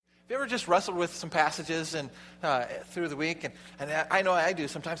you ever just wrestled with some passages and through the week? And I know I do.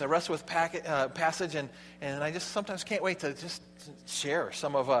 Sometimes I wrestle with passage, and I just sometimes can't wait to just share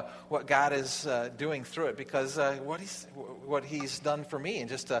some of what God is doing through it, because what He's done for me, and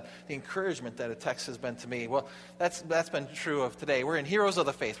just the encouragement that a text has been to me. Well, that's been true of today. We're in Heroes of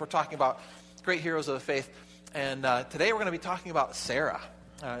the Faith. We're talking about great heroes of the faith, and today we're going to be talking about Sarah.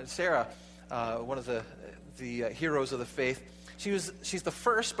 Sarah, one of the heroes of the faith. She's the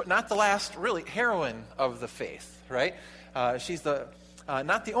first, but not the last, really, heroine of the faith, right? She's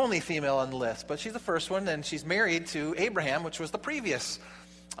not the only female on the list, but she's the first one, and she's married to Abraham, which was the previous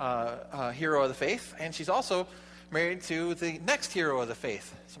hero of the faith, and she's also married to the next hero of the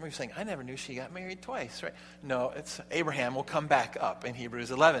faith. Some of you are saying, I never knew she got married twice, right? No, it's Abraham. Will come back up in Hebrews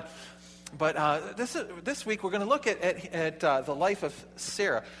 11. But this week we're going to look at the life of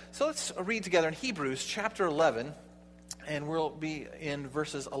Sarah. So let's read together in Hebrews chapter 11, and we'll be in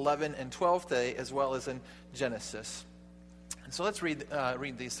verses 11 and 12 today, as well as in Genesis. And so let's read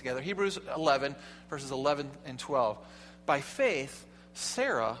these together. Hebrews 11, verses 11 and 12. By faith,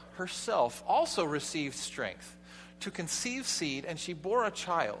 Sarah herself also received strength to conceive seed, and she bore a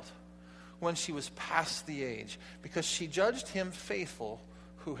child when she was past the age, because she judged him faithful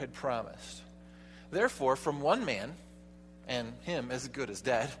who had promised. Therefore, from one man, and him as good as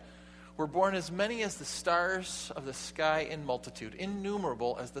dead, were born as many as the stars of the sky in multitude,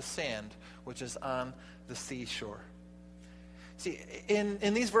 innumerable as the sand which is on the seashore. See,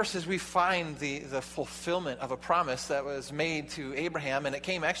 in these verses we find the fulfillment of a promise that was made to Abraham, and it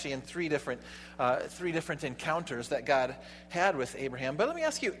came actually in three different encounters that God had with Abraham. But let me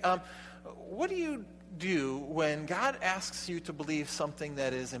ask you, what do you do when God asks you to believe something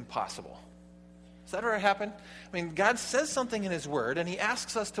that is impossible? Does that ever happen? I mean, God says something in His Word, and He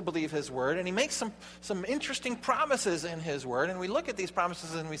asks us to believe His Word, and He makes some interesting promises in His Word, and we look at these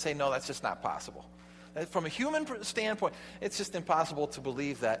promises and we say, no, that's just not possible. From a human standpoint, it's just impossible to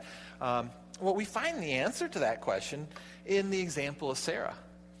believe that. Well, we find the answer to that question in the example of Sarah,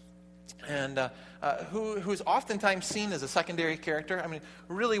 and who's oftentimes seen as a secondary character. I mean,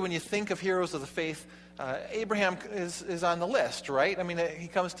 really, when you think of heroes of the faith, Abraham is on the list, right? I mean, he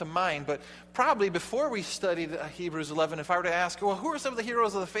comes to mind. But probably before we studied Hebrews 11, if I were to ask, well, who are some of the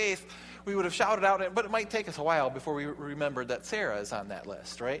heroes of the faith, we would have shouted out, but it might take us a while before we remembered that Sarah is on that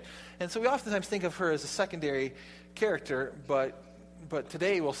list, right? And so we oftentimes think of her as a secondary character, but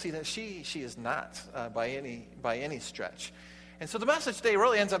today we'll see that she is not by any stretch. And so the message today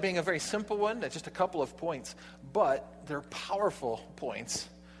really ends up being a very simple one, just a couple of points, but they're powerful points,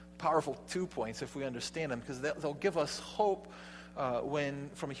 powerful 2 points if we understand them, because they'll give us hope when,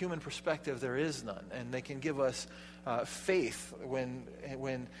 from a human perspective, there is none, and they can give us faith when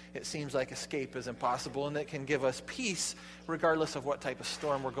it seems like escape is impossible, and it can give us peace regardless of what type of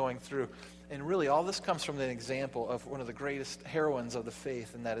storm we're going through. And really, all this comes from the example of one of the greatest heroines of the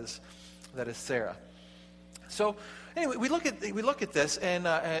faith, and that is Sarah. So anyway, we look at this and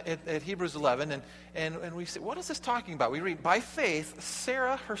at Hebrews 11, and we say, what is this talking about? We read, by faith,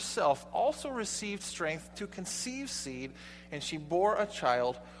 Sarah herself also received strength to conceive seed, and she bore a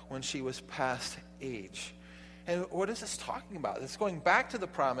child when she was past age. And what is this talking about? It's going back to the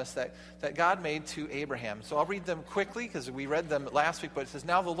promise that God made to Abraham. So I'll read them quickly because we read them last week, but it says,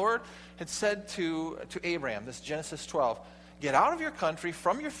 now the Lord had said to Abraham, this is Genesis 12, get out of your country,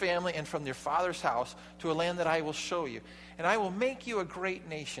 from your family, and from your father's house to a land that I will show you. And I will make you a great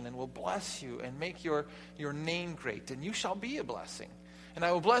nation, and will bless you, and make your name great, and you shall be a blessing. And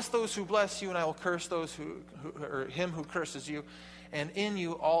I will bless those who bless you, and I will curse those him who curses you. And in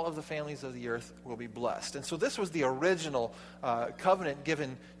you all of the families of the earth will be blessed. And so this was the original covenant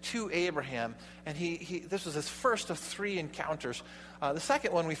given to Abraham, and this was his first of 3 encounters. The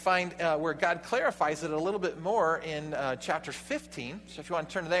second one we find where God clarifies it a little bit more in chapter 15. So if you want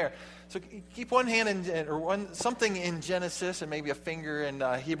to turn there, so keep one hand something in Genesis and maybe a finger in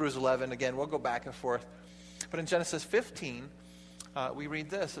Hebrews 11. Again, we'll go back and forth. But in Genesis 15, we read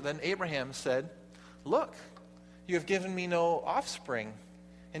this. And then Abraham said, look, you have given me no offspring.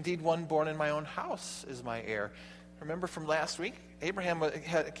 Indeed, one born in my own house is my heir. Remember from last week, Abraham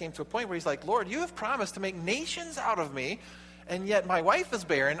came to a point where he's like, Lord, you have promised to make nations out of me, and yet my wife is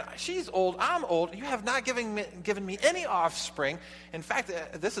barren. She's old. I'm old. You have not given me any offspring. In fact,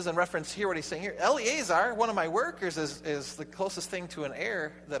 this is in reference here, what he's saying here. Eleazar, one of my workers, is the closest thing to an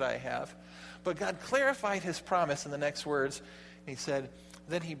heir that I have. But God clarified his promise in the next words. He said,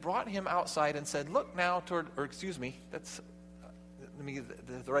 then he brought him outside and said, look now that's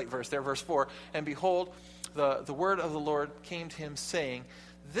the right verse there, verse 4. And behold, the word of the Lord came to him, saying,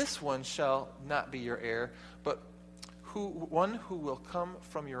 this one shall not be your heir, but one who will come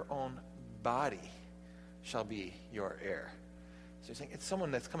from your own body shall be your heir. So he's saying it's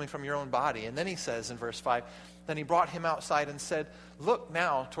someone that's coming from your own body. And then he says in verse 5, then he brought him outside and said, look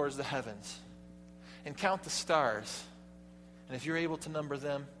now towards the heavens and count the stars. And if you're able to number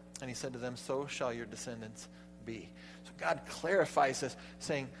them, and he said to them, so shall your descendants be. So God clarifies this,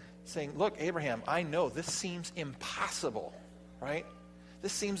 saying, look, Abraham, I know this seems impossible, right?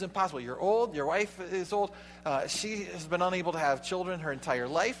 This seems impossible. You're old. Your wife is old. She has been unable to have children her entire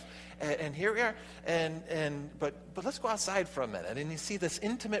life. And here we are. But let's go outside for a minute. And you see this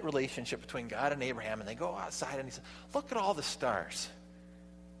intimate relationship between God and Abraham. And they go outside and he says, look at all the stars.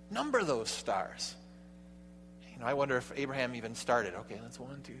 Number those stars. I wonder if Abraham even started. Okay, that's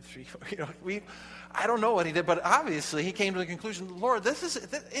 1, 2, 3, 4. I don't know what he did, but obviously he came to the conclusion, Lord, this is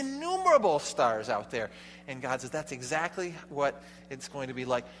innumerable stars out there. And God says, that's exactly what it's going to be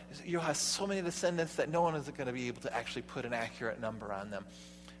like. You'll have so many descendants that no one is going to be able to actually put an accurate number on them.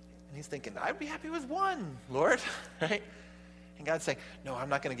 And he's thinking, I'd be happy with one, Lord, right? And God's saying, no, I'm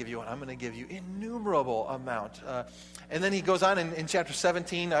not going to give you one. I'm going to give you innumerable amount. And then he goes on in chapter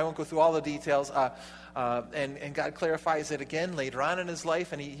 17. I won't go through all the details. And God clarifies it again later on in his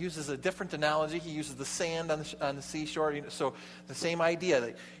life. And he uses a different analogy. He uses the sand on the seashore. So the same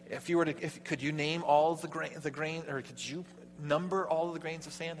idea. That could you name all the grain, or could you number all of the grains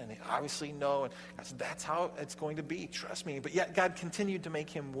of sand? And they obviously no. And God said, that's how it's going to be. Trust me. But yet God continued to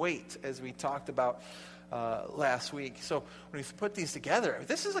make him wait, as we talked about last week. So when we put these together,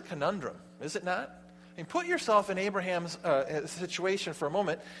 this is a conundrum, is it not? I mean, put yourself in Abraham's situation for a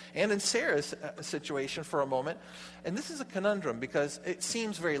moment, and in Sarah's situation for a moment, and this is a conundrum because it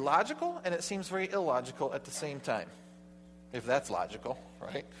seems very logical and it seems very illogical at the same time, if that's logical,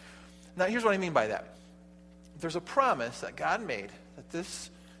 right? Now, here's what I mean by that. There's a promise that God made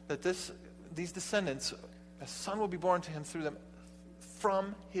that these descendants, a son will be born to him through them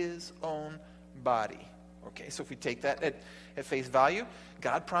from his own body. Okay, so if we take that at face value,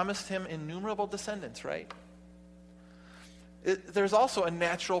 God promised him innumerable descendants, right? There's also a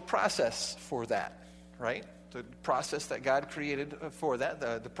natural process for that, right? The process that God created for that,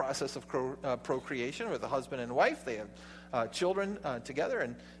 the process of procreation with a husband and wife. They have children together,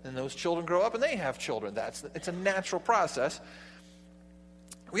 and those children grow up and they have children. It's a natural process.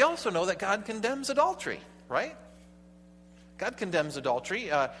 We also know that God condemns adultery, right? God condemns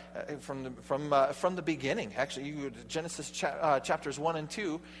adultery from the beginning. Actually, you go to Genesis chapters 1 and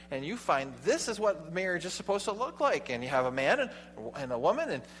 2, and you find this is what marriage is supposed to look like. And you have a man and a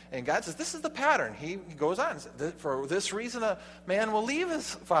woman, and God says, this is the pattern. He goes on, for this reason a man will leave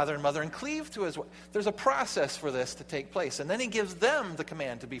his father and mother and cleave to his wife. There's a process for this to take place. And then he gives them the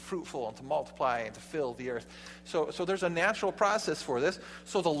command to be fruitful and to multiply and to fill the earth. So there's a natural process for this.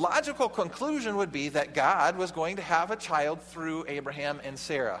 So the logical conclusion would be that God was going to have a child through Abraham and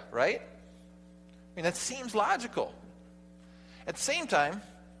Sarah, right? I mean, that seems logical. At the same time,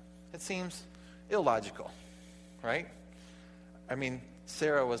 it seems illogical, right? I mean,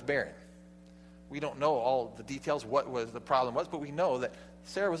 Sarah was barren. We don't know all the details, what was the problem was, but we know that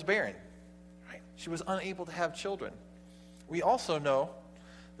Sarah was barren, right? She was unable to have children. We also know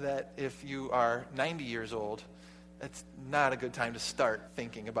that if you are 90 years old, it's not a good time to start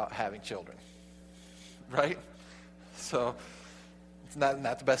thinking about having children, right? So it's not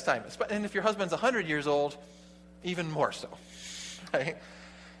the best time. And if your husband's 100 years old, even more so, right?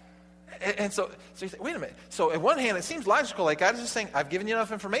 And so you think, wait a minute. So on one hand, it seems logical, like God is just saying, I've given you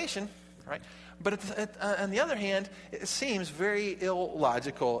enough information, right? But on the other hand, it seems very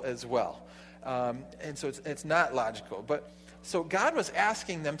illogical as well. And so it's not logical. So God was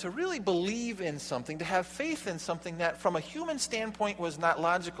asking them to really believe in something, to have faith in something that from a human standpoint was not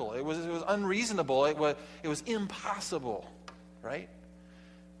logical. It was unreasonable. It was impossible, right?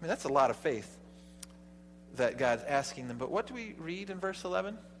 I mean, that's a lot of faith that God's asking them. But what do we read in verse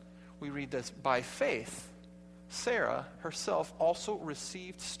 11? We read this, by faith, Sarah herself also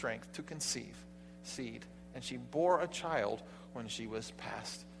received strength to conceive seed, and she bore a child when she was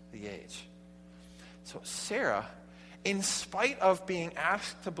past the age. So Sarah, in spite of being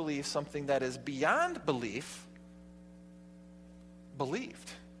asked to believe something that is beyond belief,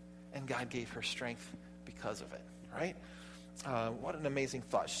 believed. And God gave her strength because of it, right? What an amazing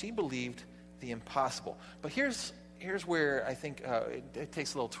thought. She believed the impossible. But here's where I think it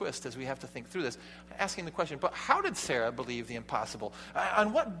takes a little twist as we have to think through this. Asking the question, but how did Sarah believe the impossible?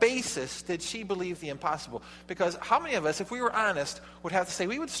 On what basis did she believe the impossible? Because how many of us, if we were honest, would have to say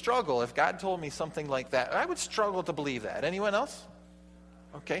we would struggle if God told me something like that? I would struggle to believe that. Anyone else?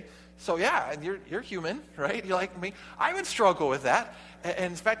 Okay, so yeah, and you're human, right? You're like me. I would struggle with that.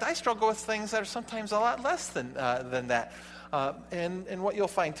 And in fact, I struggle with things that are sometimes a lot less than that. And what you'll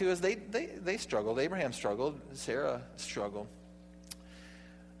find too is they struggled. Abraham struggled. Sarah struggled.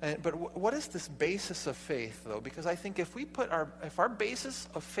 But what is this basis of faith, though? Because I think if our basis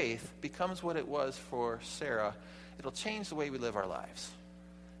of faith becomes what it was for Sarah, it'll change the way we live our lives.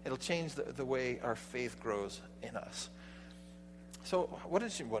 It'll change the way our faith grows in us. So what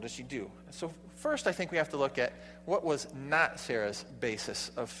did she do? So first, I think we have to look at what was not Sarah's basis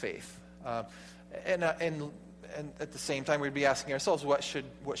of faith. And at the same time, we'd be asking ourselves, what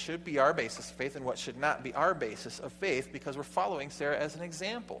should be our basis of faith and what should not be our basis of faith, because we're following Sarah as an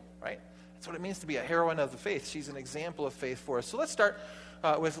example, right? That's what it means to be a heroine of the faith. She's an example of faith for us. So let's start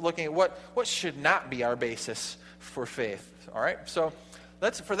with looking at what should not be our basis for faith, all right? So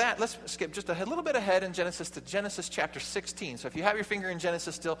let's skip just a little bit ahead in Genesis to Genesis chapter 16. So if you have your finger in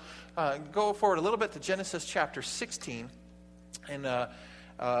Genesis still, go forward a little bit to Genesis chapter 16, and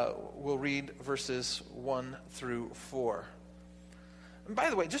we'll read verses 1 through 4. And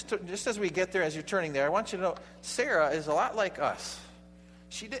by the way, just as we get there, as you're turning there, I want you to know Sarah is a lot like us.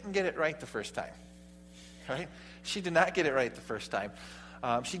 She didn't get it right the first time, right? She did not get it right the first time.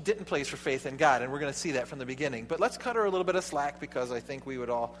 She didn't place her faith in God, and we're going to see that from the beginning. But let's cut her a little bit of slack, because I think we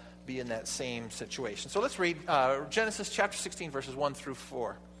would all be in that same situation. So let's read Genesis chapter 16, verses 1 through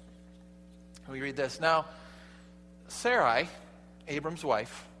 4. We read this. Now, Sarai, Abram's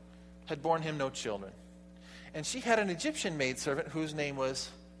wife, had borne him no children, and she had an Egyptian maidservant whose name was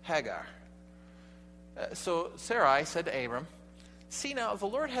Hagar. So Sarai said to Abram, "See now, the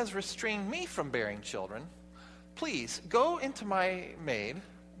Lord has restrained me from bearing children. Please, go into my maid.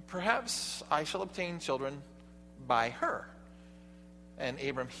 Perhaps I shall obtain children by her." And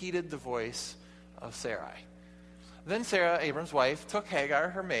Abram heeded the voice of Sarai. Then Sarah, Abram's wife, took Hagar,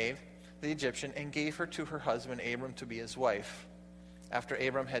 her maid, the Egyptian, and gave her to her husband Abram to be his wife, after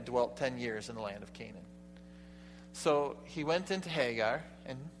Abram had dwelt 10 years in the land of Canaan. So he went into Hagar,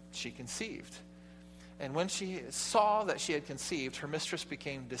 and she conceived. And when she saw that she had conceived, her mistress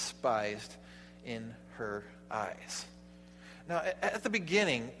became despised in her eyes. Now, at the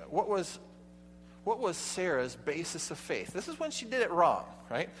beginning, what was Sarah's basis of faith? This is when she did it wrong,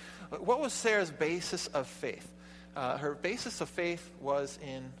 right? What was Sarah's basis of faith? Her basis of faith was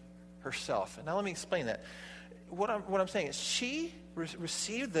in herself. And now let me explain that. What I'm saying is she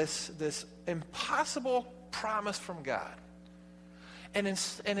received this impossible promise from God. And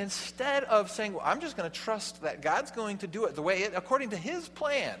instead of saying, well, I'm just going to trust that God's going to do it the way according to his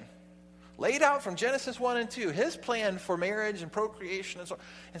plan, laid out from Genesis 1 and 2, his plan for marriage and procreation and so on.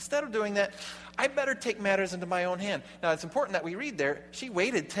 Instead of doing that, I better take matters into my own hand. Now, it's important that we read there, she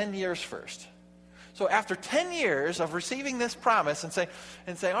waited 10 years first. So after 10 years of receiving this promise and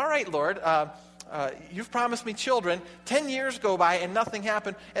saying, all right, Lord, you've promised me children, 10 years go by and nothing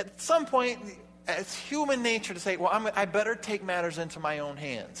happened. At some point, it's human nature to say, well, I better take matters into my own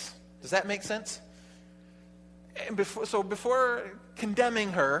hands. Does that make sense? And before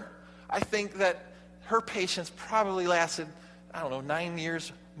condemning her, I think that her patience probably lasted, 9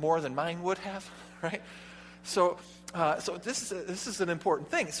 years more than mine would have, right? So this is an important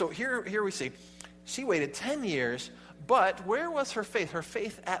thing. So here we see, she waited 10 years, but where was her faith? Her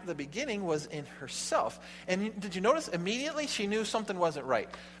faith at the beginning was in herself. And did you notice immediately she knew something wasn't right?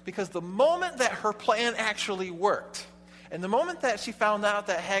 Because the moment that her plan actually worked, and the moment that she found out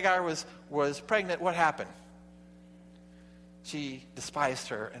that Hagar was pregnant, what happened? She despised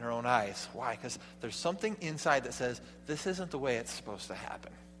her in her own eyes. Why? Because there's something inside that says, this isn't the way it's supposed to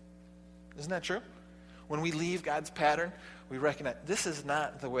happen. Isn't that true? When we leave God's pattern, we recognize this is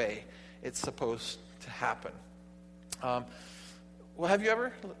not the way it's supposed to happen. Well, have you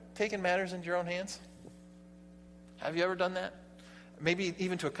ever taken matters into your own hands? Have you ever done that? Maybe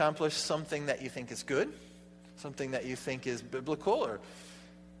even to accomplish something that you think is good, something that you think is biblical,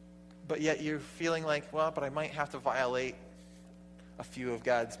 but yet you're feeling like, well, but I might have to violate a few of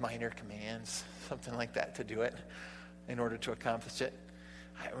God's minor commands, something like that, to do it in order to accomplish it.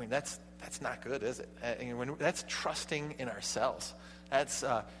 I mean, that's not good, is it? That's trusting in ourselves. That's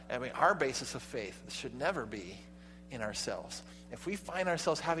our basis of faith should never be in ourselves. If we find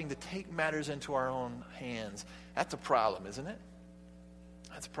ourselves having to take matters into our own hands, that's a problem, isn't it?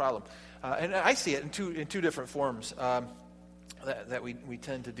 That's a problem. And I see it in two different forms that we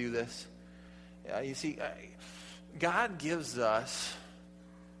tend to do this. You see, God gives us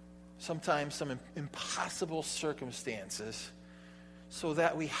sometimes some impossible circumstances so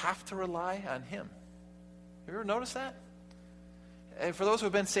that we have to rely on him. Have you ever noticed that? And for those who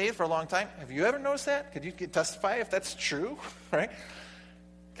have been saved for a long time, have you ever noticed that? Could you testify if that's true? Right?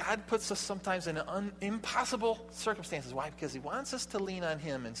 God puts us sometimes in impossible circumstances. Why? Because he wants us to lean on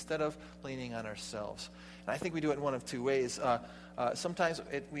him instead of leaning on ourselves. And I think we do it in one of two ways. Sometimes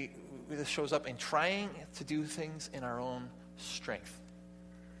this shows up in trying to do things in our own strength.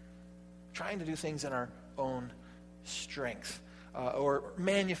 Trying to do things in our own strength. Or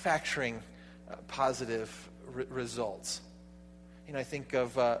manufacturing positive results. I think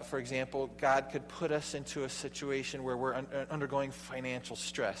of, for example, God could put us into a situation where we're undergoing financial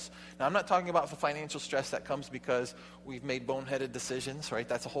stress. Now, I'm not talking about the financial stress that comes because we've made boneheaded decisions, right?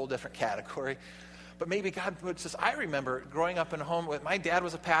 That's a whole different category. But maybe God puts us, I remember growing up in a home with, my dad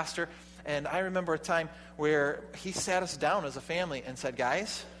was a pastor, and I remember a time where he sat us down as a family and said,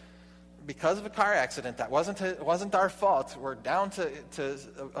 guys, because of a car accident that wasn't our fault, we're down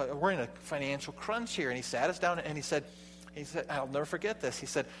we're in a financial crunch here. And he sat us down and he said, I'll never forget this. He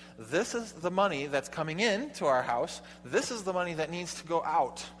said, this is the money that's coming in to our house. This is the money that needs to go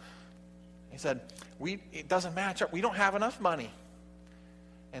out. He said, it doesn't match up. We don't have enough money.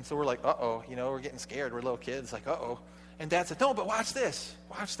 And so we're like, uh-oh, we're getting scared. We're little kids, like, uh-oh. And Dad said, no, but watch this.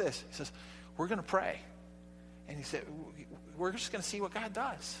 Watch this. He says, we're going to pray. And he said, we're just going to see what God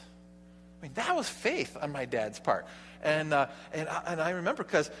does. I mean, that was faith on my dad's part. And I remember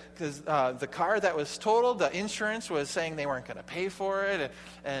because the car that was totaled, the insurance was saying they weren't going to pay for it,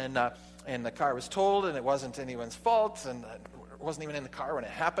 and the car was totaled, and it wasn't anyone's fault, and it wasn't even in the car when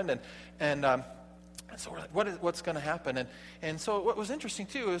it happened, and so we're like, what's going to happen? And so what was interesting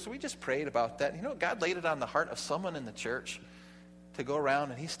too is we just prayed about that. God laid it on the heart of someone in the church to go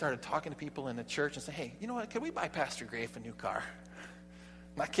around, and he started talking to people in the church and say, hey, you know what? Can we buy Pastor Grafe a new car?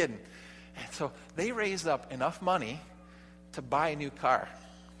 Not kidding. And so they raised up enough money to buy a new car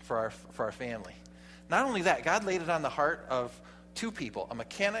for our family. Not only that, God laid it on the heart of two people, a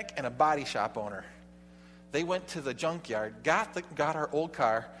mechanic and a body shop owner. They went to the junkyard, got our old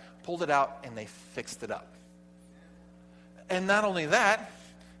car, pulled it out, and they fixed it up. And not only that,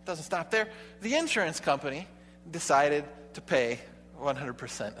 doesn't stop there, the insurance company decided to pay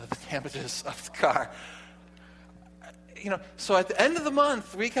 100% of the damages of the car. So at the end of the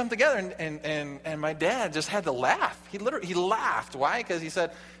month, we come together, and my dad just had to laugh. He laughed. Why? Because he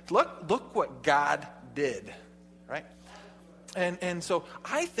said, look what God did, right? And so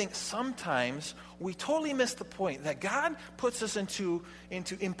I think sometimes we totally miss the point that God puts us into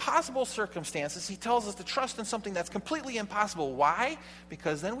impossible circumstances. He tells us to trust in something that's completely impossible. Why?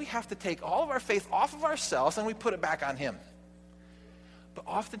 Because then we have to take all of our faith off of ourselves and we put it back on him. But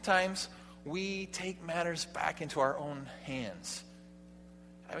oftentimes, we take matters back into our own hands.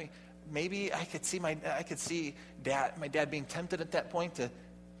 I mean, maybe I could see my dad being tempted at that point to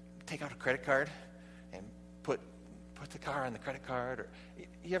take out a credit card and put the car on the credit card. Or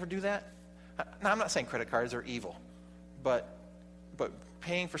you ever do that? Now, I'm not saying credit cards are evil, but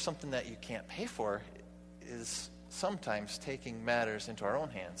paying for something that you can't pay for is sometimes taking matters into our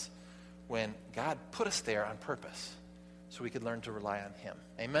own hands when God put us there on purpose so we could learn to rely on him.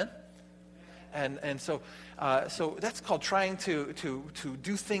 Amen? And so that's called trying to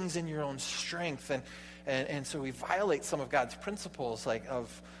do things in your own strength, and so we violate some of God's principles, like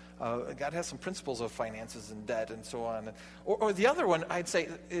God has some principles of finances and debt and so on. Or the other one I'd say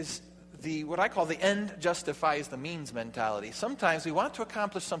is what I call the end justifies the means mentality. Sometimes we want to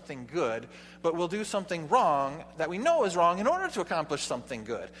accomplish something good, but we'll do something wrong that we know is wrong in order to accomplish something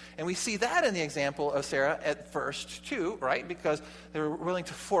good. And we see that in the example of Sarah at first too, right? Because they were willing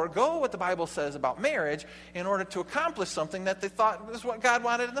to forego what the Bible says about marriage in order to accomplish something that they thought was what God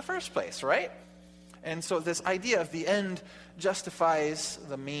wanted in the first place, right? And so this idea of the end justifies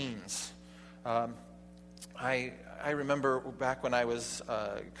the means. I remember back when I was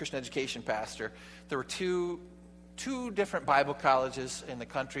a Christian education pastor, there were two different Bible colleges in the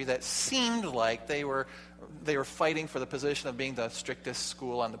country that seemed like they were fighting for the position of being the strictest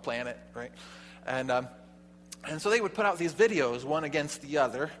school on the planet, right? And so they would put out these videos, one against the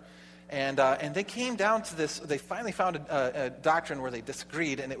other, and they came down to this. They finally found a doctrine where they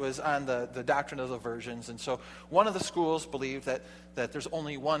disagreed, and it was on the doctrine of the versions. And so one of the schools believed that there's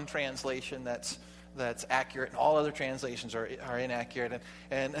only one translation that's accurate, and all other translations are inaccurate.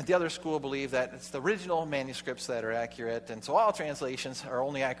 And the other school believed that it's the original manuscripts that are accurate, and so all translations are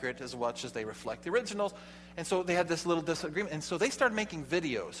only accurate as much as they reflect the originals. And so they had this little disagreement, and so they started making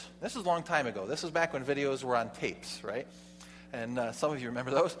videos. This was a long time ago. This was back when videos were on tapes, right? And some of you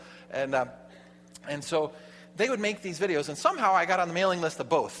remember those. And so they would make these videos, and somehow I got on the mailing list of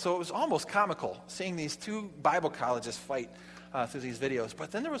both. So it was almost comical seeing these two Bible colleges fight through these videos.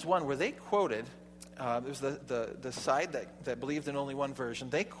 But then there was one where they quoted, it was the side that believed in only one version.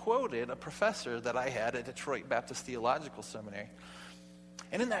 They quoted a professor that I had at Detroit Baptist Theological Seminary.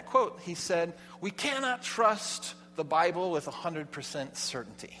 And in that quote, he said, we cannot trust the Bible with 100%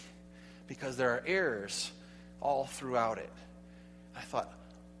 certainty because there are errors all throughout it. I thought,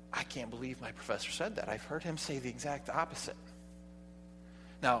 I can't believe my professor said that. I've heard him say the exact opposite.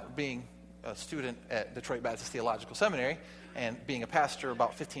 Now, being a student at Detroit Baptist Theological Seminary and being a pastor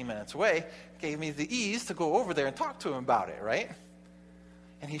about 15 minutes away gave me the ease to go over there and talk to him about it, right?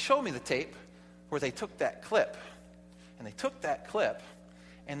 And he showed me the tape where they took that clip. And they took that clip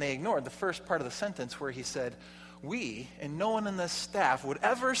and they ignored the first part of the sentence where he said, we and no one in this staff would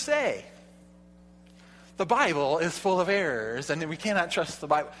ever say the Bible is full of errors and we cannot trust the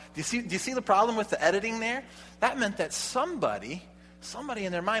Bible. Do you see the problem with the editing there? That meant that somebody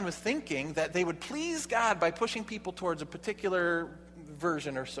in their mind was thinking that they would please God by pushing people towards a particular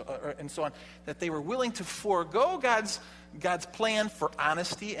version and so on, that they were willing to forego God's plan for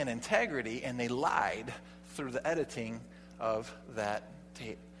honesty and integrity, and they lied through the editing of that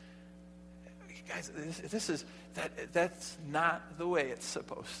tape. Guys, that's not the way it's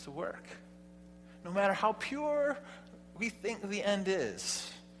supposed to work. No matter how pure we think the end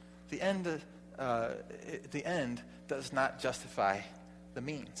is, the end does not justify the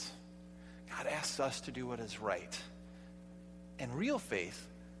means. God asks us to do what is right. And real faith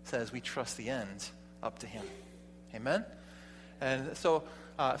says we trust the end up to him. Amen? And so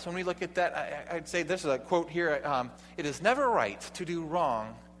when we look at that, I'd say this is a quote here. It is never right to do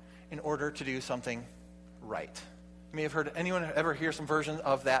wrong in order to do something right. You may have heard anyone ever hear some version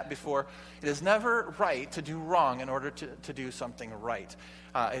of that before. It is never right to do wrong in order to do something right.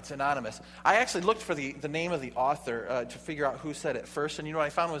 It's anonymous. I actually looked for the name of the author to figure out who said it first. And you know what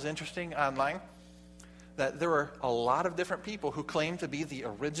I found was interesting online? That there were a lot of different people who claimed to be the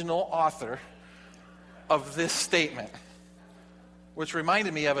original author of this statement. Which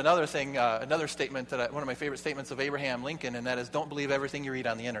reminded me of another thing, another statement, one of my favorite statements of Abraham Lincoln, and that is, don't believe everything you read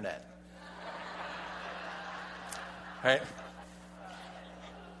on the internet. Right?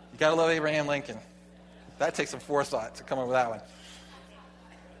 You got to love Abraham Lincoln. That takes some forethought to come up with that one.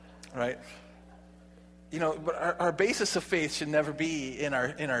 Right? You know, but our basis of faith should never be in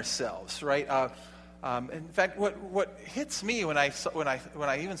ourselves, right? In fact, what hits me when I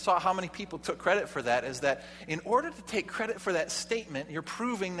even saw how many people took credit for that is that in order to take credit for that statement, you're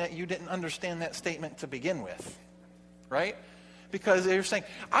proving that you didn't understand that statement to begin with, right? Because you're saying,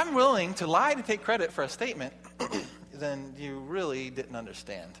 I'm willing to lie to take credit for a statement, then you really didn't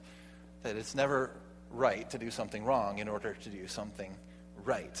understand that it's never right to do something wrong in order to do something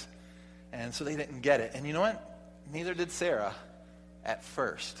right. And so they didn't get it. And you know what? Neither did Sarah at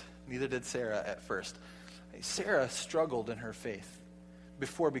first. Neither did Sarah at first. Sarah struggled in her faith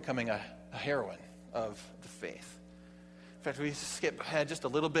before becoming a heroine of the faith. In fact, we skip ahead just a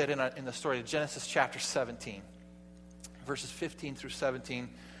little bit in the story of Genesis chapter 17, verses 15 through 17.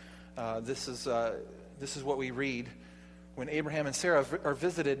 This is what we read when Abraham and Sarah are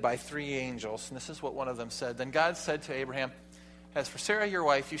visited by three angels. And this is what one of them said. Then God said to Abraham, as for Sarah your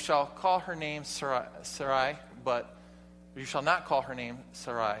wife, you shall call her name Sarai, but you shall not call her name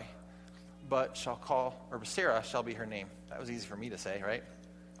Sarai, but Sarah shall be her name. That was easy for me to say, right?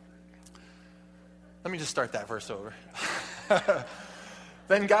 Let me just start that verse over.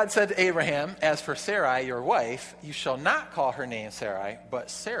 Then God said to Abraham, as for Sarai, your wife, you shall not call her name Sarai, but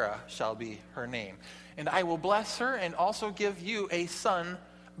Sarah shall be her name. And I will bless her and also give you a son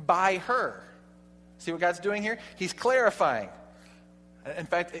by her. See what God's doing here? He's clarifying. In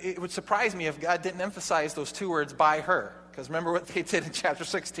fact, it would surprise me if God didn't emphasize those two words, by her. Because remember what they did in chapter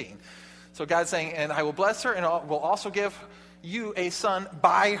 16. So God's saying, and I will bless her and will also give you a son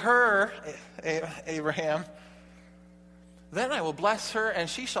by her, Abraham. Then I will bless her, and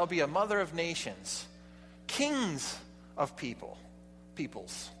she shall be a mother of nations. Kings of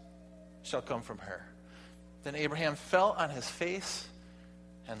peoples shall come from her. Then Abraham fell on his face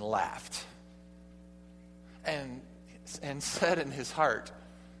and laughed. And said in his heart,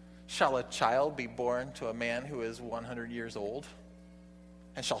 shall a child be born to a man who is 100 years old?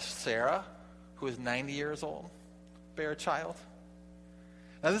 And shall Sarah, who is 90 years old, bear a child?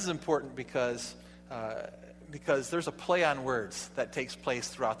 Now this is important because there's a play on words that takes place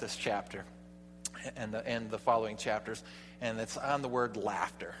throughout this chapter and the following chapters, and it's on the word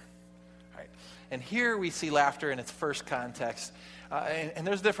laughter. Right? And here we see laughter in its first context. And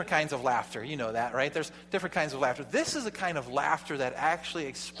there's different kinds of laughter. You know that, right? There's different kinds of laughter. This is a kind of laughter that actually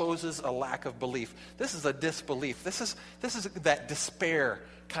exposes a lack of belief. This is a disbelief. This is that despair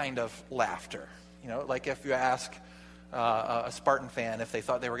kind of laughter. You know, like if you ask a Spartan fan if they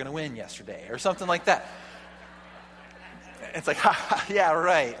thought they were going to win yesterday or something like that. It's like, yeah,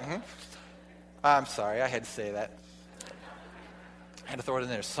 right. Mm-hmm. I'm sorry, I had to say that. I had to throw it in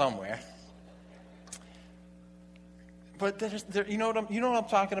there somewhere. But you know what I'm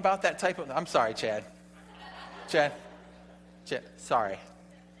talking about? That type of. I'm sorry, Chad. Chad. Sorry.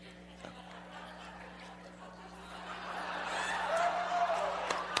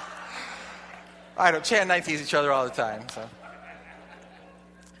 I know Chad and I tease each other all the time. So.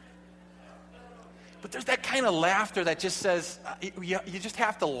 But there's that kind of laughter that just says you just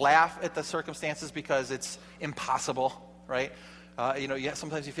have to laugh at the circumstances because it's impossible, right?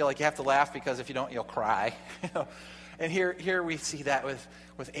 Sometimes you feel like you have to laugh because if you don't, you'll cry. And here we see that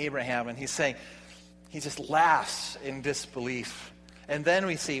with Abraham, and he's saying he just laughs in disbelief. And then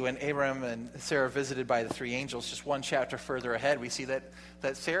we see when Abraham and Sarah are visited by the three angels, just one chapter further ahead, we see that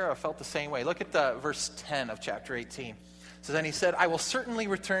Sarah felt the same way. Look at verse 10 of chapter 18. So then he said, I will certainly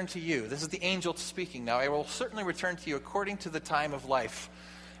return to you. This is the angel speaking now. I will certainly return to you according to the time of life.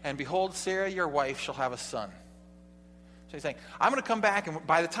 And behold, Sarah, your wife, shall have a son. So he's saying, I'm going to come back, and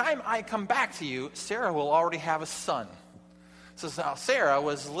by the time I come back to you, Sarah will already have a son. So now Sarah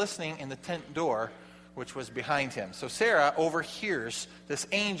was listening in the tent door, which was behind him. So Sarah overhears this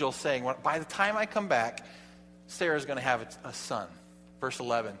angel saying, well, by the time I come back, Sarah's going to have a son. Verse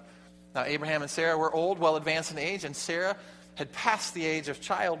 11. Now Abraham and Sarah were old, well advanced in age, and Sarah had passed the age of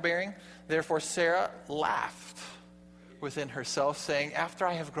childbearing. Therefore Sarah laughed within herself, saying, after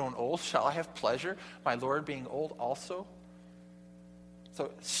I have grown old, shall I have pleasure, my Lord being old also?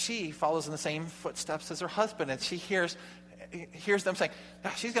 So she follows in the same footsteps as her husband, and she hears them saying,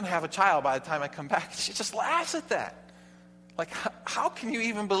 she's going to have a child by the time I come back. She just laughs at that. Like, how can you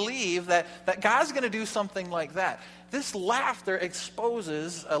even believe that God's going to do something like that? This laughter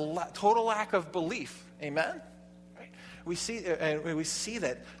exposes a total lack of belief. Amen? Right? We see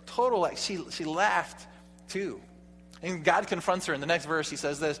that total, she laughed too. And God confronts her in the next verse. He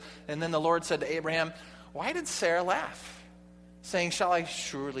says this, and then the Lord said to Abraham, why did Sarah laugh? Saying, shall I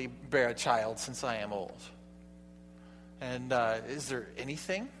surely bear a child since I am old? And is there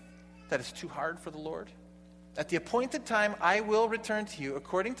anything that is too hard for the Lord? At the appointed time, I will return to you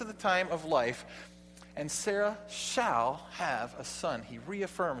according to the time of life, and Sarah shall have a son. He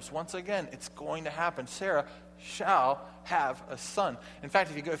reaffirms once again, it's going to happen. Sarah shall have a son. In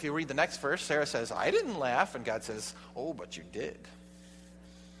fact, if you read the next verse, Sarah says, I didn't laugh, and God says, oh, but you did.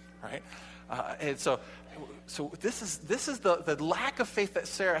 Right? And so this is the lack of faith that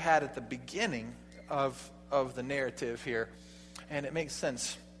Sarah had at the beginning of the narrative here, and it makes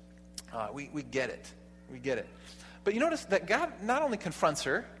sense. We get it. We get it. But you notice that God not only confronts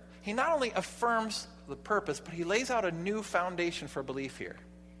her, he not only affirms the purpose, but he lays out a new foundation for belief here.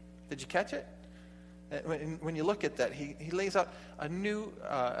 Did you catch it? When you look at that, he lays out a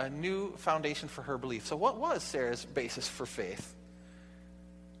new foundation for her belief. So what was Sarah's basis for faith?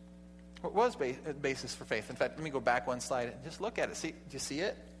 What was basis for faith? In fact, let me go back one slide and just look at it. Do you see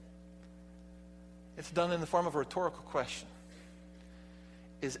it? It's done in the form of a rhetorical question.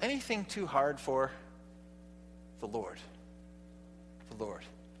 Is anything too hard for the Lord? The Lord.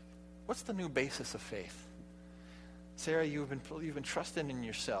 What's the new basis of faith? Sarah, you've been trusting in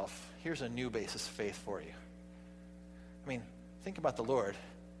yourself. Here's a new basis of faith for you. I mean, think about the Lord.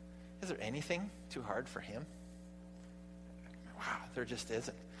 Is there anything too hard for him? Wow, there just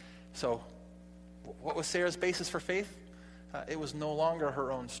isn't. So, what was Sarah's basis for faith? It was no longer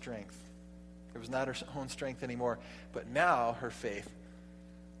her own strength. It was not her own strength anymore. But now her faith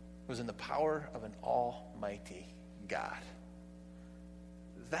was in the power of an almighty God.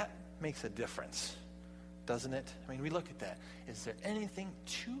 That makes a difference, doesn't it? I mean, we look at that. Is there anything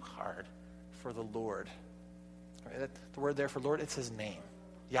too hard for the Lord? The word there for Lord, it's his name,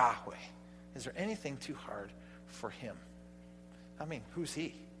 Yahweh. Is there anything too hard for him? I mean, who's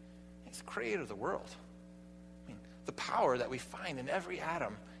he? He's the creator of the world. I mean, the power that we find in every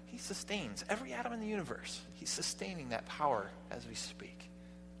atom, he sustains every atom in the universe. He's sustaining that power as we speak.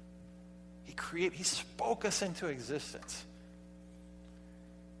 He spoke us into existence.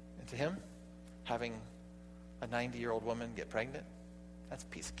 And to him, having a 90-year-old woman get pregnant, that's a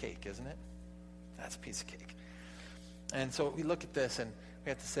piece of cake, isn't it? That's a piece of cake. And so we look at this and we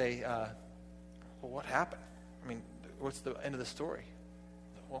have to say, well, what happened? I mean, what's the end of the story?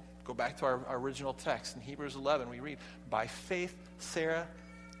 Well, go back to our original text. In Hebrews 11, we read, by faith, Sarah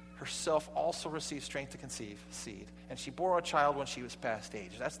herself also received strength to conceive seed, and she bore a child when she was past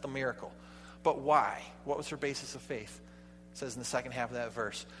age. That's the miracle. But why? What was her basis of faith? It says in the second half of that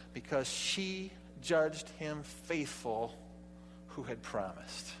verse, because she judged him faithful who had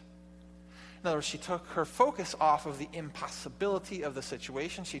promised. In other words, she took her focus off of the impossibility of the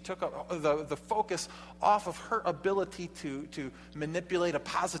situation. She took the focus off of her ability to manipulate a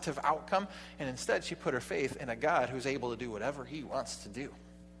positive outcome, and instead she put her faith in a God who's able to do whatever he wants to do.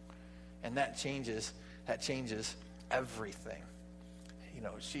 And that changes everything. You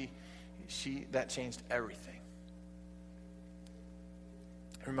know, that changed everything.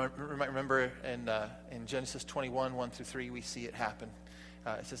 Remember in Genesis 21, 1-3, we see it happen.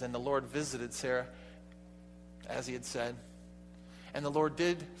 It says, and the Lord visited Sarah as he had said. And the Lord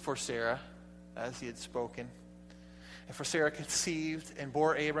did for Sarah as he had spoken. And for Sarah conceived and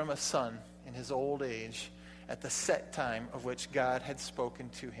bore Abram a son in his old age at the set time of which God had spoken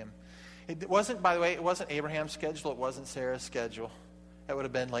to him. It wasn't, by the way, it wasn't Abraham's schedule. It wasn't Sarah's schedule. That would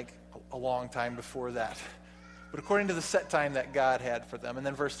have been like a long time before that. But according to the set time that God had for them. And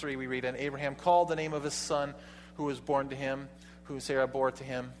then verse 3 we read, and Abraham called the name of his son who was born to him, who Sarah bore to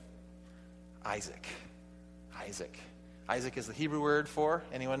him, Isaac. Isaac is the Hebrew word for,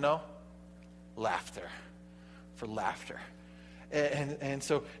 anyone know? Laughter. For laughter. And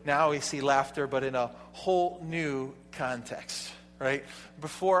so now we see laughter, but in a whole new context, right?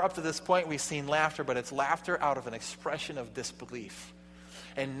 Before, up to this point, we've seen laughter, but it's laughter out of an expression of disbelief.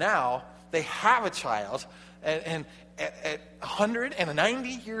 And now they have a child, and at 190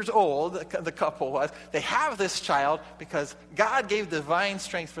 years old, the couple was, they have this child because God gave divine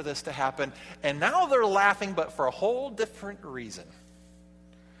strength for this to happen. And now they're laughing, but for a whole different reason.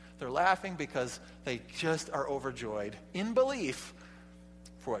 They're laughing because they just are overjoyed in belief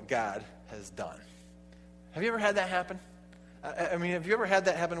for what God has done. Have you ever had that happen? I mean, have you ever had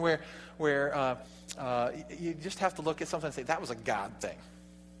that happen where you just have to look at something and say, that was a God thing?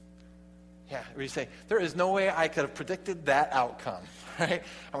 Yeah, where you say, there is no way I could have predicted that outcome, right?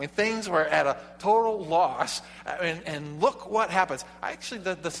 I mean, things were at a total loss, and look what happens.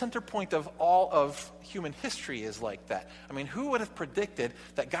 Actually, the center point of all of human history is like that. I mean, who would have predicted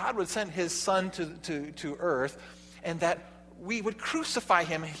that God would send his son to earth, and that we would crucify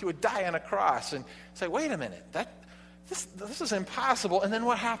him, and he would die on a cross, and say, wait a minute, this is impossible. And then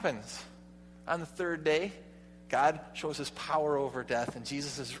what happens? On the third day, God shows his power over death, and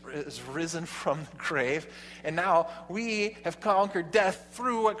Jesus is risen from the grave. And now we have conquered death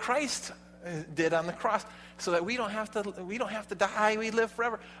through what Christ did on the cross, so that we don't have to die. We live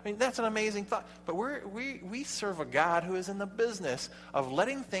forever. I mean, that's an amazing thought. But we serve a God who is in the business of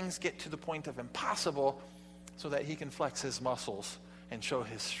letting things get to the point of impossible, so that he can flex his muscles and show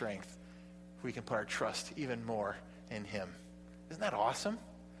his strength. We can put our trust even more in him. Isn't that awesome?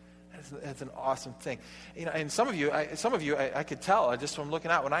 That's an awesome thing. You know, and some of you, I could tell just from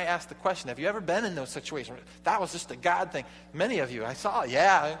looking out when I asked the question, have you ever been in those situations? That was just a God thing. Many of you, I saw,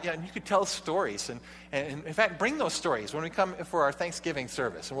 yeah, and you could tell stories. And in fact, bring those stories when we come for our Thanksgiving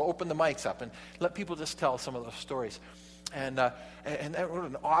service. And we'll open the mics up and let people just tell some of those stories. And that was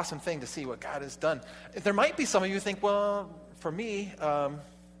an awesome thing to see what God has done. There might be some of you who think, well, for me,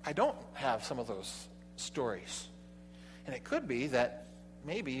 I don't have some of those stories. And it could be that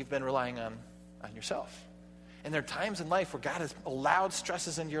maybe you've been relying on yourself. And there are times in life where God has allowed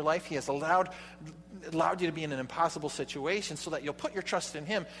stresses into your life. He has allowed you to be in an impossible situation so that you'll put your trust in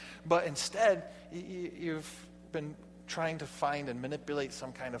him. But instead, you've been trying to find and manipulate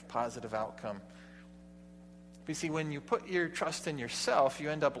some kind of positive outcome. But you see, when you put your trust in yourself, you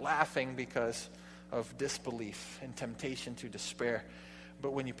end up laughing because of disbelief and temptation to despair.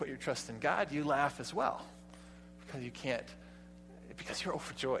 But when you put your trust in God, you laugh as well. Because you're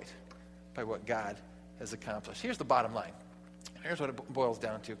overjoyed by what God has accomplished. Here's the bottom line. Here's what it boils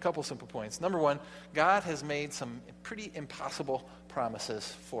down to. A couple simple points. Number one, God has made some pretty impossible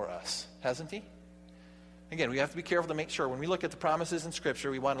promises for us, hasn't he? Again, we have to be careful to make sure when we look at the promises in Scripture,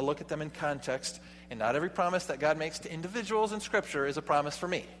 we want to look at them in context. And not every promise that God makes to individuals in Scripture is a promise for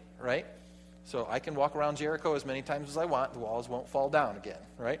me, right? So I can walk around Jericho as many times as I want. The walls won't fall down again,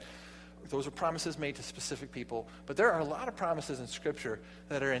 right? Those are promises made to specific people. But there are a lot of promises in Scripture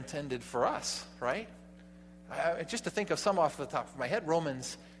that are intended for us, right? Just to think of some off the top of my head,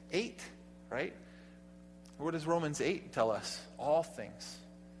 Romans 8, right? What does Romans 8 tell us? All things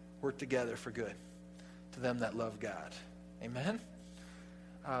work together for good to them that love God. Amen?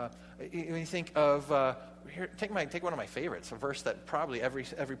 When you think of, here, take one of my favorites, a verse that probably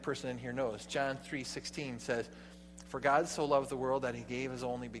every person in here knows. John 3:16 says, for God so loved the world that he gave his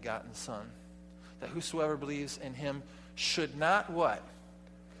only begotten Son, that whosoever believes in him should not what?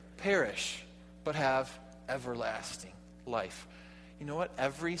 Perish, but have everlasting life. You know what?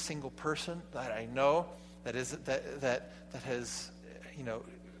 Every single person that I know that has, you know,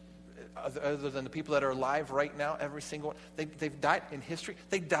 other than the people that are alive right now, every single one, they've died in history.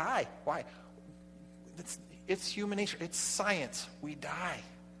 They die. Why? It's human nature. It's science. We die.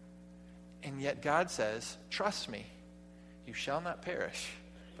 And yet God says, trust me, you shall not perish,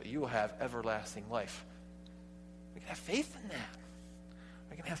 but you will have everlasting life. We can have faith in that.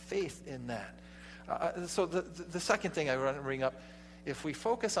 We can have faith in that. So the second thing I want to bring up, if we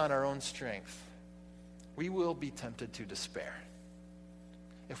focus on our own strength, we will be tempted to despair.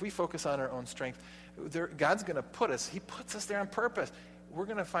 If we focus on our own strength, God's going to He puts us there on purpose. We're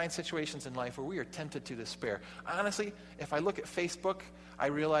going to find situations in life where we are tempted to despair. Honestly, if I look at Facebook, I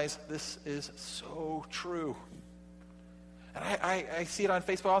realize this is so true. And I see it on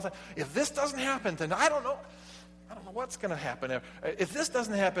Facebook all the time. If this doesn't happen, then I don't know what's going to happen. If this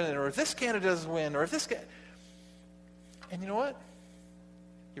doesn't happen, or if this candidate doesn't win, or if this And you know what?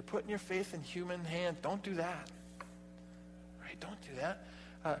 You're putting your faith in human hands. Don't do that. Right? Don't do that.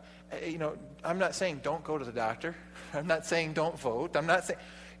 I'm not saying don't go to the doctor. I'm not saying don't vote. I'm not saying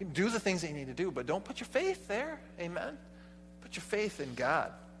do the things that you need to do, but don't put your faith there. Amen? Put your faith in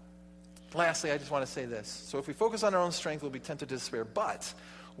God. Lastly, I just want to say this. So if we focus on our own strength, we'll be tempted to despair. But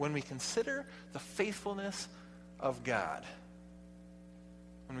when we consider the faithfulness of God,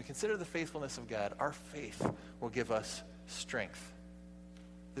 our faith will give us strength.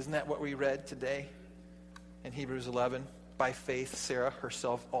 Isn't that what we read today in Hebrews 11? By faith, Sarah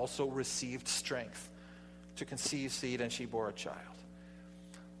herself also received strength to conceive seed, and she bore a child.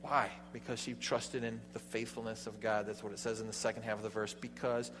 Why? Because she trusted in the faithfulness of God. That's what it says in the second half of the verse.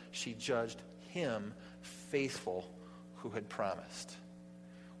 Because she judged him faithful who had promised.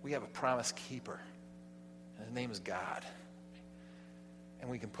 We have a promise keeper, and his name is God. And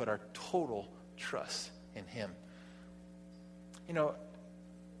we can put our total trust in him.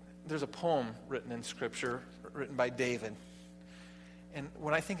 There's a poem written in Scripture, written by David. And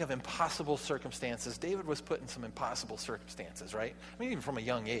when I think of impossible circumstances, David was put in some impossible circumstances, right? I mean, even from a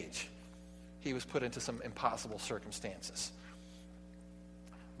young age, he was put into some impossible circumstances.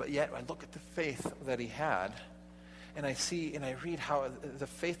 But yet, I look at the faith that he had, and I see and I read how the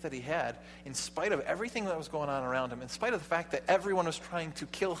faith that he had, in spite of everything that was going on around him, in spite of the fact that everyone was trying to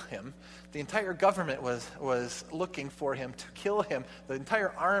kill him, the entire government was looking for him to kill him, the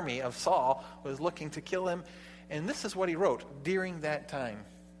entire army of Saul was looking to kill him. And this is what he wrote during that time.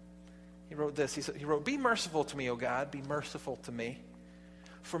 He wrote this. He wrote, "Be merciful to me, O God, be merciful to me.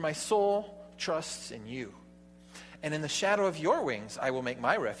 For my soul trusts in you. And in the shadow of your wings I will make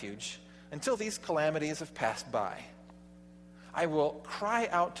my refuge until these calamities have passed by. I will cry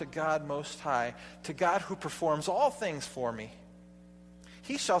out to God Most High, to God who performs all things for me.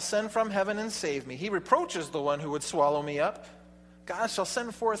 He shall send from heaven and save me. He reproaches the one who would swallow me up. God shall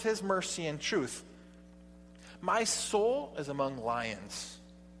send forth his mercy and truth. My soul is among lions."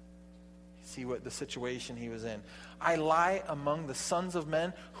 See what the situation he was in. "I lie among the sons of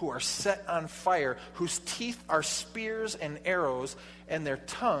men who are set on fire, whose teeth are spears and arrows, and their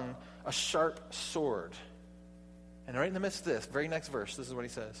tongue a sharp sword." And right in the midst of this, very next verse, this is what he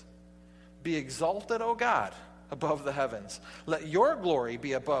says. "Be exalted, O God, above the heavens. Let your glory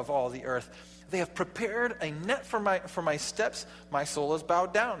be above all the earth. They have prepared a net for my steps. My soul is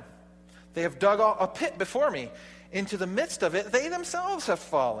bowed down. They have dug a pit before me. Into the midst of it, they themselves have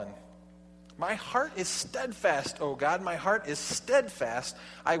fallen. My heart is steadfast, O God. My heart is steadfast.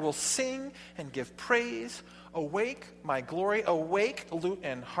 I will sing and give praise. Awake, my glory. Awake, lute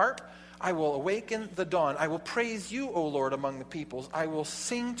and harp. I will awaken the dawn. I will praise you, O Lord, among the peoples. I will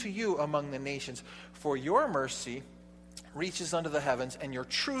sing to you among the nations. For your mercy reaches unto the heavens, and your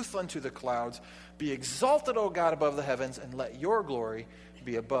truth unto the clouds. Be exalted, O God, above the heavens, and let your glory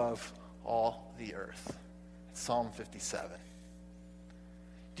be above all the earth." It's Psalm 57.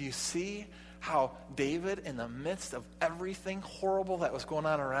 Do you see how David, in the midst of everything horrible that was going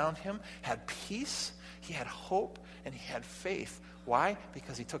on around him, had peace, he had hope, and he had faith? Why?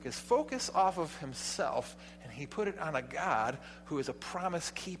 Because he took his focus off of himself and he put it on a God who is a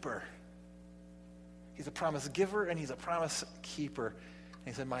promise keeper. He's a promise giver and he's a promise keeper. And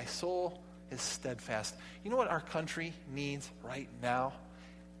he said, "My soul is steadfast." You know what our country needs right now?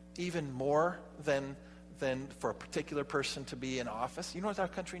 Even more than for a particular person to be in office. You know what our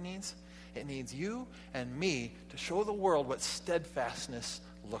country needs? It needs you and me to show the world what steadfastness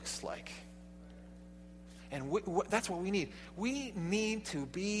looks like. And that's what we need. We need to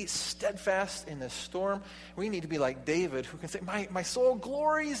be steadfast in this storm. We need to be like David, who can say, my soul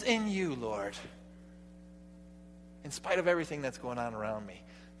glories in you, Lord. In spite of everything that's going on around me.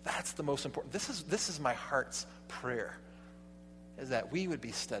 That's the most important. This is my heart's prayer, is that we would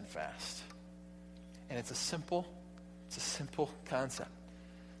be steadfast. And it's a simple concept.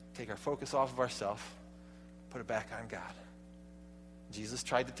 Take our focus off of ourselves, put it back on God. Jesus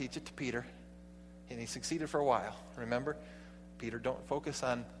tried to teach it to Peter. And he succeeded for a while. Remember? Peter, don't focus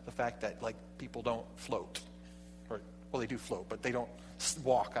on the fact that, like, people don't float. Well, they do float, but they don't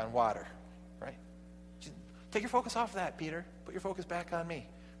walk on water, right? Just take your focus off of that, Peter. Put your focus back on me.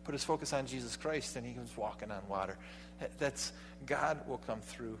 Put his focus on Jesus Christ, and he was walking on water. That's God will come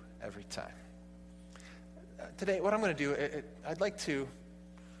through every time. Today, what I'm going to do, I'd like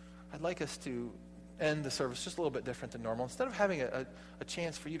us to end the service just a little bit different than normal. Instead of having a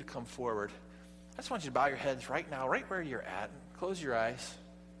chance for you to come forward, I just want you to bow your heads right now, right where you're at, and close your eyes.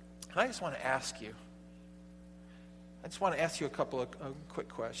 And I just want to ask you a couple of quick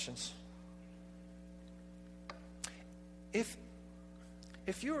questions. If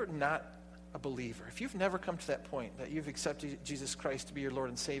you're not a believer, if you've never come to that point that you've accepted Jesus Christ to be your Lord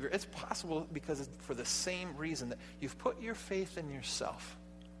and Savior, it's possible because it's for the same reason that you've put your faith in yourself.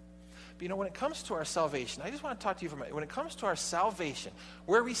 But when it comes to our salvation, I just want to talk to you for a minute. When it comes to our salvation,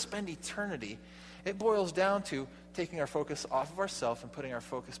 where we spend eternity, it boils down to taking our focus off of ourselves and putting our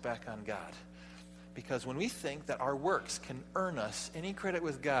focus back on God. Because when we think that our works can earn us any credit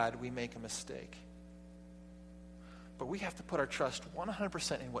with God, we make a mistake. But we have to put our trust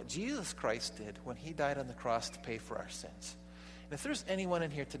 100% in what Jesus Christ did when he died on the cross to pay for our sins. And if there's anyone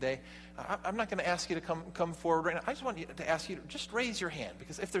in here today, I'm not going to ask you to come forward right now. I just want to ask you to just raise your hand.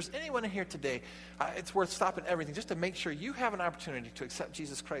 Because if there's anyone in here today, it's worth stopping everything just to make sure you have an opportunity to accept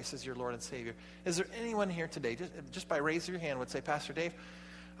Jesus Christ as your Lord and Savior. Is there anyone here today, just by raising your hand, would say, Pastor Dave,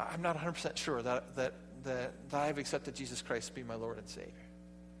 I'm not 100% sure that I've accepted Jesus Christ to be my Lord and Savior.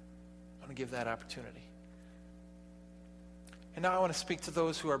 I want to give that opportunity. And now I want to speak to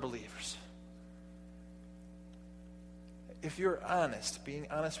those who are believers. If you're honest, being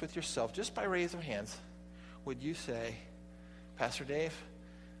honest with yourself, just by raising of hands, would you say, Pastor Dave,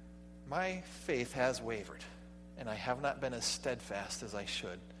 my faith has wavered, and I have not been as steadfast as I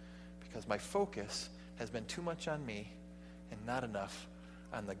should, because my focus has been too much on me and not enough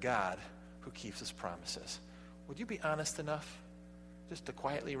on the God who keeps his promises. Would you be honest enough just to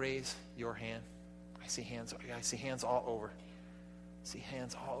quietly raise your hand? I see hands all over. I see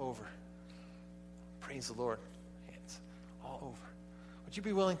hands all over. Praise the Lord. Hands all over. Would you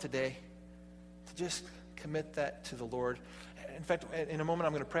be willing today to just commit that to the Lord? In fact, in a moment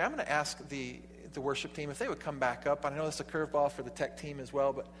I'm going to pray. I'm going to ask the worship team if they would come back up. I know it's a curveball for the tech team as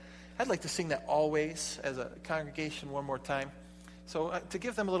well, but I'd like to sing that Always as a congregation one more time. So to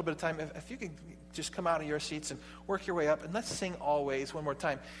give them a little bit of time, if you could just come out of your seats and work your way up, and let's sing Always one more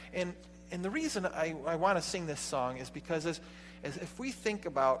time. And the reason I want to sing this song is because as if we think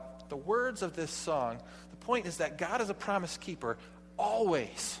about the words of this song, the point is that God is a promise keeper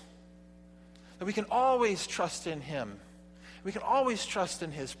always. That we can always trust in him. We can always trust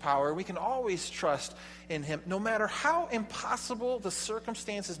in his power. We can always trust in him. No matter how impossible the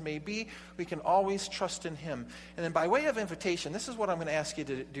circumstances may be, we can always trust in him. And then by way of invitation, this is what I'm going to ask you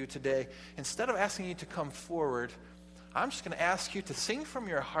to do today. Instead of asking you to come forward, I'm just going to ask you to sing from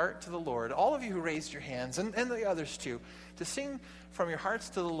your heart to the Lord. All of you who raised your hands, and the others too, to sing from your hearts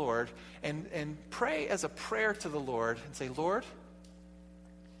to the Lord and pray as a prayer to the Lord and say, Lord,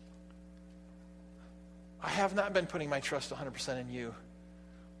 I have not been putting my trust 100% in you,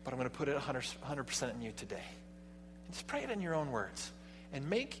 but I'm going to put it 100% in you today. And just pray it in your own words. And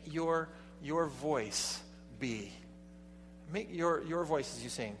make your voice be. Make your voice as you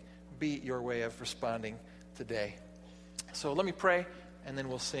sing be your way of responding today. So let me pray, and then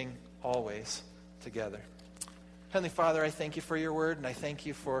we'll sing Always together. Heavenly Father, I thank you for your word, and I thank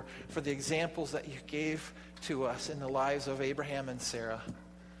you for the examples that you gave to us in the lives of Abraham and Sarah.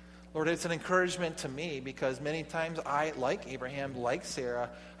 Lord, it's an encouragement to me because many times I, like Abraham, like Sarah,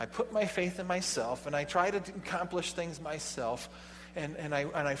 I put my faith in myself and I try to accomplish things myself, and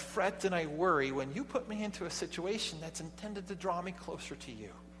I fret and I worry when you put me into a situation that's intended to draw me closer to you.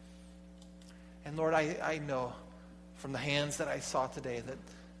 And Lord, I know from the hands that I saw today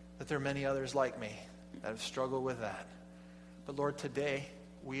that there are many others like me that have struggled with that. But Lord, today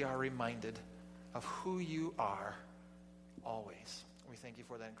we are reminded of who you are always. We thank you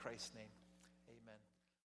for that in Christ's name.